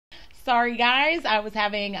Sorry guys, I was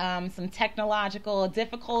having some technological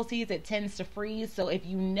difficulties. It tends to freeze. So if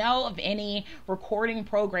you know of any recording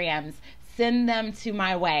programs, send them to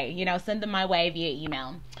my way. Send them my way via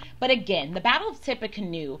email. But again, the Battle of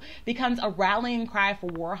Tippecanoe becomes a rallying cry for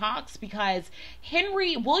war hawks because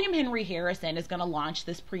William Henry Harrison is going to launch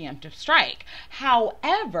this preemptive strike.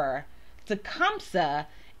 However, Tecumseh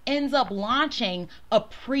ends up launching a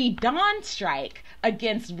pre-dawn strike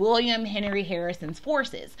against William Henry Harrison's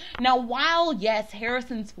forces. Now, while yes,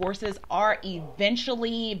 Harrison's forces are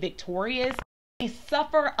eventually victorious, they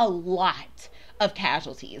suffer a lot of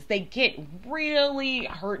casualties. They get really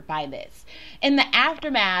hurt by this. In the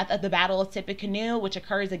aftermath of the Battle of Tippecanoe, which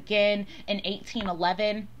occurs again in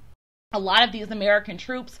 1811, a lot of these American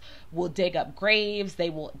troops will dig up graves. They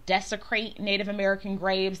will desecrate Native American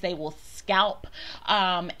graves. They will scalp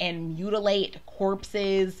and mutilate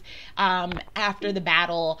corpses after the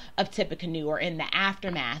Battle of Tippecanoe, or in the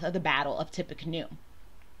aftermath of the Battle of Tippecanoe.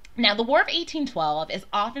 Now, the War of 1812 is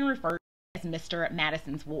often referred to as Mr.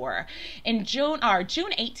 Madison's War. In June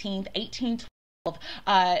 18th, 1812,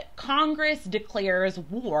 Congress declares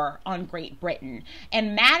war on Great Britain,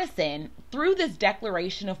 and Madison, through this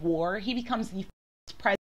declaration of war, he becomes the first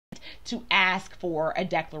president to ask for a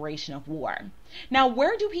declaration of war. Now,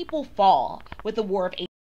 where do people fall with the War of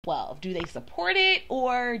 1812? Do they support it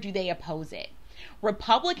or do they oppose it?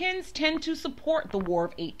 Republicans tend to support the War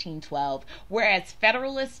of 1812, whereas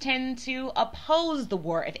Federalists tend to oppose the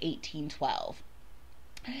War of 1812.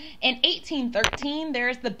 In 1813,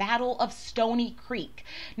 there's the Battle of Stony Creek.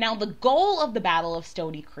 Now, the goal of the Battle of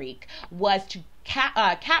Stony Creek was to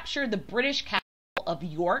capture the British capital of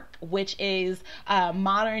York, which is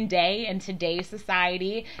modern day in today's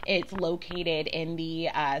society. It's located in the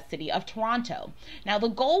city of Toronto. Now, the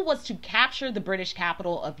goal was to capture the British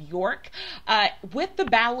capital of York. With the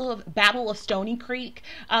Battle of Stony Creek,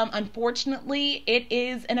 unfortunately, it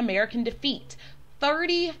is an American defeat.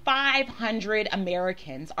 3,500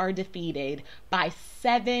 Americans are defeated by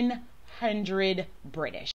 700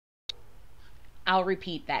 British. I'll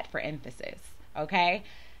repeat that for emphasis, okay?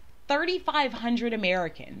 3,500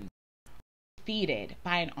 Americans defeated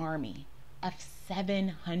by an army of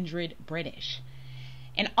 700 British.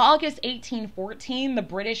 In August 1814, the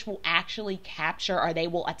British will actually capture, or they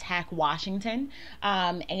will attack Washington.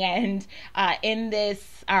 In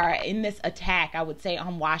this attack, I would say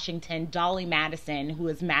on Washington, Dolly Madison, who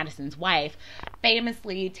is Madison's wife,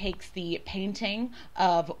 famously takes the painting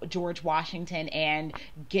of George Washington and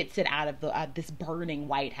gets it out of this burning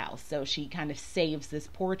White House. So she kind of saves this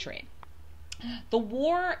portrait. The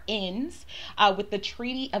war ends with the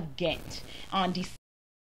Treaty of Ghent on December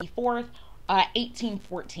 24th,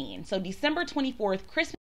 1814. So December 24th,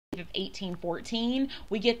 Christmas Eve of 1814,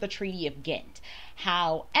 we get the Treaty of Ghent.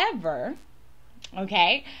 However,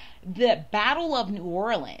 the Battle of New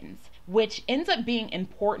Orleans, which ends up being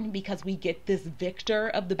important because we get this victor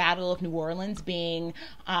of the Battle of New Orleans being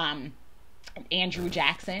Andrew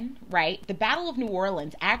Jackson, right? The Battle of New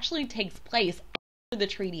Orleans actually takes place after the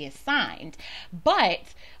treaty is signed,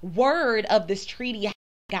 but word of this treaty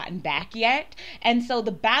gotten back yet. And so the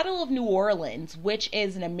Battle of New Orleans, which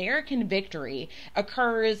is an American victory,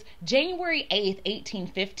 occurs January 8th,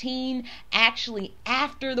 1815, actually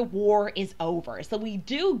after the war is over. So we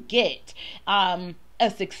do get a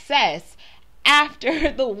success after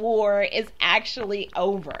the war is actually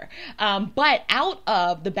over. But out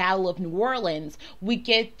of the Battle of New Orleans, we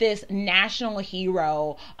get this national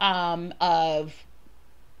hero of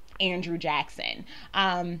Andrew Jackson.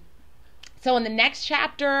 So in the next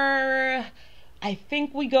chapter, I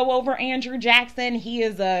think we go over Andrew Jackson. He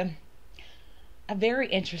is a very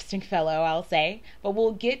interesting fellow, I'll say. But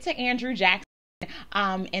we'll get to Andrew Jackson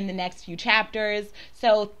in the next few chapters.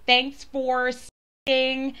 So thanks for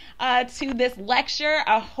to this lecture.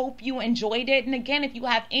 I hope you enjoyed it. And again, if you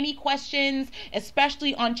have any questions,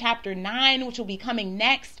 especially on chapter 9, which will be coming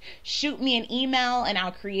next, shoot me an email and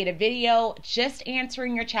I'll create a video just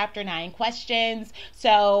answering your chapter 9 questions.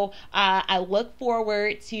 So I look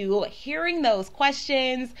forward to hearing those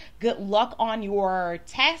questions. Good luck on your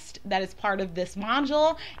test that is part of this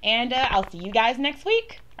module, and I'll see you guys next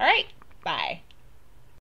week. All right, bye.